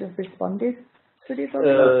kind of responded to this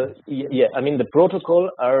also. Yeah, I mean, the protocol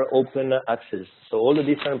are open access. So all the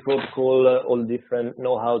different protocol, all the different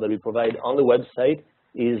know-how that we provide on the website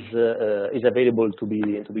is available to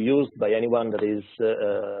be used by anyone that is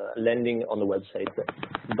landing on the website.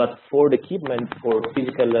 But for the equipment, for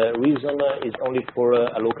physical reason, is only for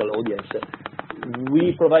a local audience.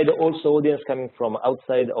 We provide also audience coming from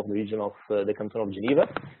outside of the region of the Canton of Geneva.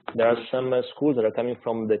 There are some schools that are coming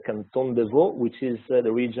from the Canton de Vaud, which is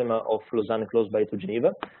the region of Lausanne close by to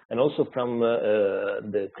Geneva, and also from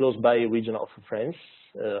the close by region of France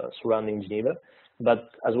surrounding Geneva.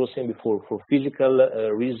 But as I was saying before, for physical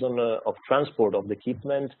reason of transport of the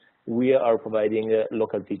equipment, we are providing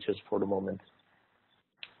local teachers for the moment.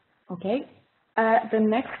 Okay. The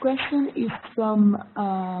next question is from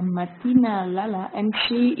Martina Lala, and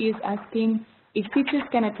she is asking if teachers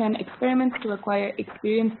can attend experiments to acquire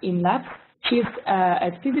experience in labs. She's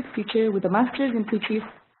a physics teacher with a master's in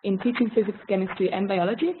teaching physics, chemistry, and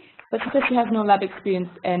biology, but she says she has no lab experience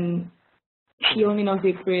and she only knows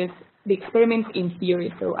the experiments in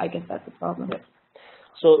theory, so I guess that's a problem. Yeah.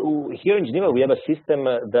 So here in Geneva, we have a system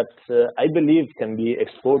that I believe can be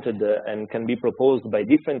exported and can be proposed by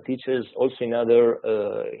different teachers also in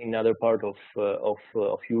other part of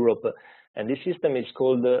Europe. And this system is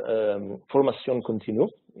called formation continue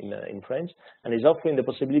in French, and is offering the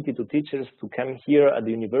possibility to teachers to come here at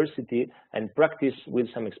the university and practice with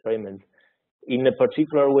some experiments. In a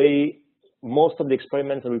particular way, most of the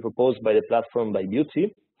experiments that we propose by the platform by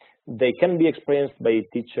BiOutils, they can be experienced by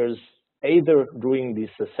teachers either during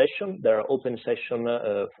this session. There are open sessions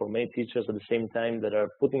for many teachers at the same time that are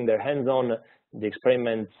putting their hands on the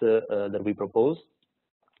experiments that we propose,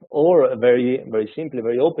 or very simply,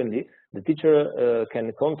 very openly, the teacher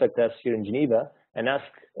can contact us here in Geneva and ask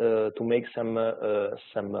to make some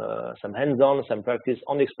hands-on, some practice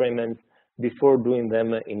on the experiments before doing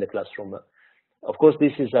them in the classroom. Of course,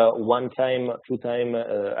 this is a one-time, two-time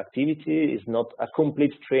activity. It's not a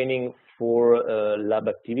complete training for lab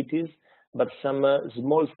activities, but some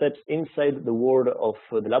small steps inside the world of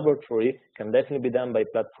the laboratory can definitely be done by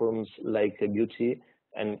platforms like Beauty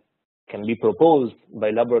and can be proposed by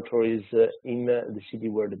laboratories in the city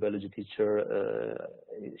where the biology teacher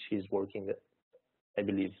she's working, I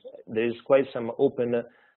believe. There is quite some open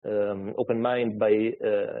mind by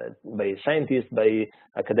scientists, by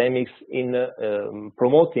academics in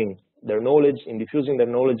promoting their knowledge, in diffusing their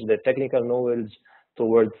knowledge, their technical knowledge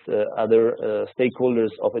towards other stakeholders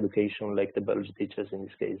of education, like the biology teachers in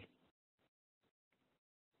this case.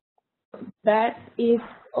 That is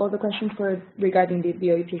all the questions regarding the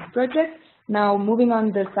BiOutils project. Now, moving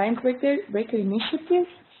on the ScienceBreaker initiative.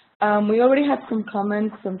 We already had some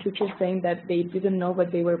comments from teachers saying that they didn't know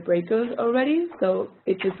what they were breakers already, so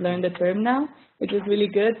they just learned the term now, which is really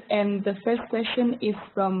good. And the first question is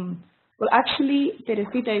from, well, actually,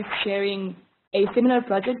 Teresita is sharing a similar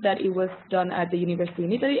project that it was done at the University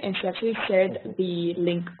in Italy, and she actually shared the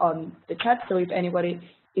link on the chat, so if anybody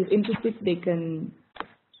is interested, they can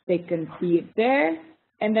see it there.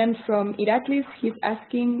 And then from Iraklis, he's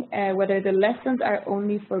asking whether the lessons are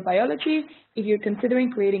only for biology, if you're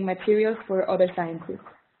considering creating materials for other sciences.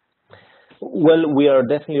 Well, we are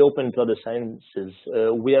definitely open to other sciences.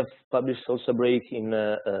 We have published also a break in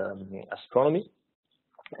astronomy,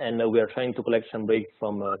 and we are trying to collect some break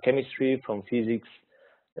from chemistry, from physics.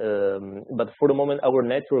 But for the moment, our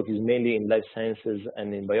network is mainly in life sciences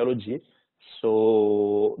and in biology.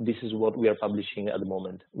 So this is what we are publishing at the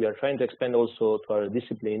moment. We are trying to expand also to our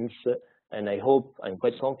disciplines, and I'm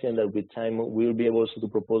quite confident that with time we will be able also to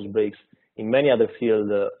propose breaks in many other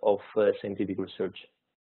fields of scientific research.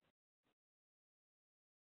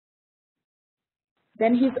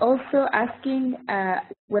 Then he's also asking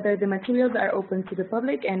whether the materials are open to the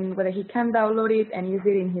public and whether he can download it and use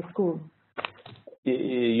it in his school.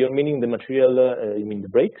 You're meaning the material, you mean the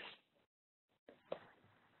breaks?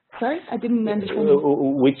 Sorry, I didn't understand.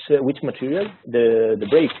 Which material? The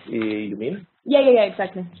break, you mean? Yeah,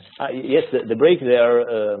 exactly. Yes, the break, they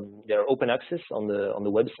are open access on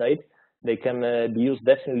the website. They can be used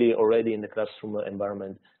definitely already in the classroom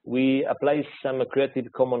environment. We apply some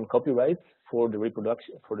Creative Commons copyright for the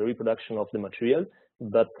reproduction of the material,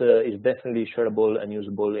 but it's definitely shareable and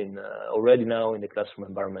usable in already now in the classroom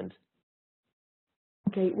environment.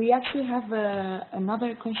 Okay, we actually have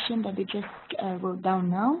another question that we just wrote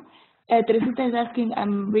down now. Teresita is asking,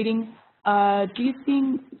 I'm reading, do you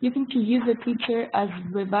think to use a teacher as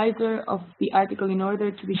reviser of the article in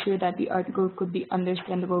order to be sure that the article could be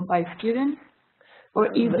understandable by students? Or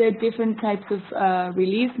is there different types of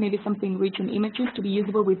release, maybe something rich in images to be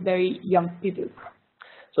usable with very young pupils?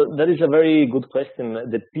 So that is a very good question.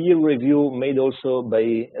 The peer review made also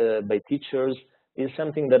by teachers is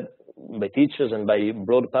something that, by teachers and by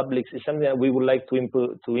broad publics, is something that we would like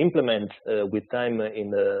to implement with time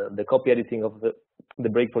in the copy editing of the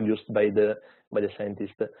break produced by the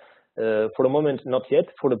scientist. For the moment, not yet.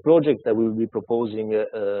 For the project that we will be proposing,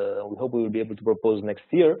 we hope we will be able to propose next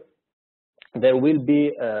year. There will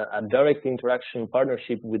be a direct interaction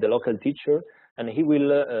partnership with the local teacher, and he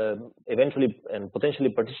will eventually and potentially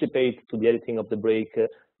participate to the editing of the break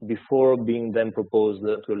before being then proposed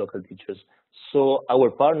to the local teachers. So our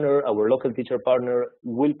partner, our local teacher partner,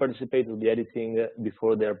 will participate in the editing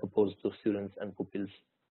before they are proposed to students and pupils.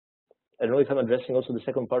 I don't know if I'm addressing also the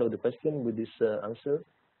second part of the question with this answer.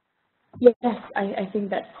 Yes, I think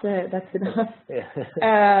that's enough.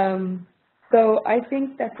 Yeah. So I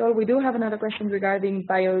think that's all. We do have another question regarding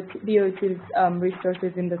BiOutils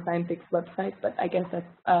resources in the Scientix website, but I guess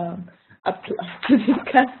that's up to us to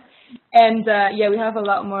discuss. And yeah, we have a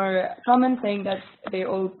lot more comments saying that they're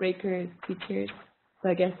all breaker teachers. So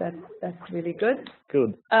I guess that's really good.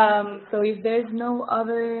 Good. So if there's no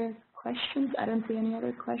other questions, I don't see any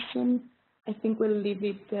other questions. I think we'll leave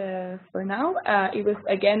it for now. It was,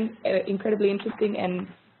 again, incredibly interesting, and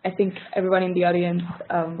I think everyone in the audience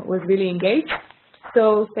was really engaged.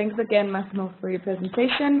 So thanks again, Massimo, for your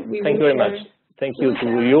presentation. Thank you very much. Thank you to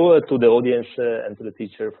you, to the audience, and to the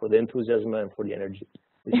teacher for the enthusiasm and for the energy.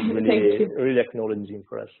 This is really, really acknowledging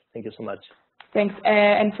for us. Thank you so much. Thanks.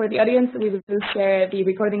 And for the audience, we will share the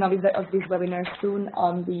recording of this webinar soon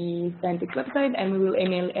on the Scientix website, and we will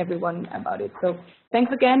email everyone about it. So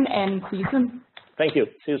thanks again, and see you soon. Thank you.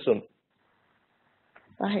 See you soon.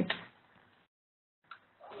 Bye.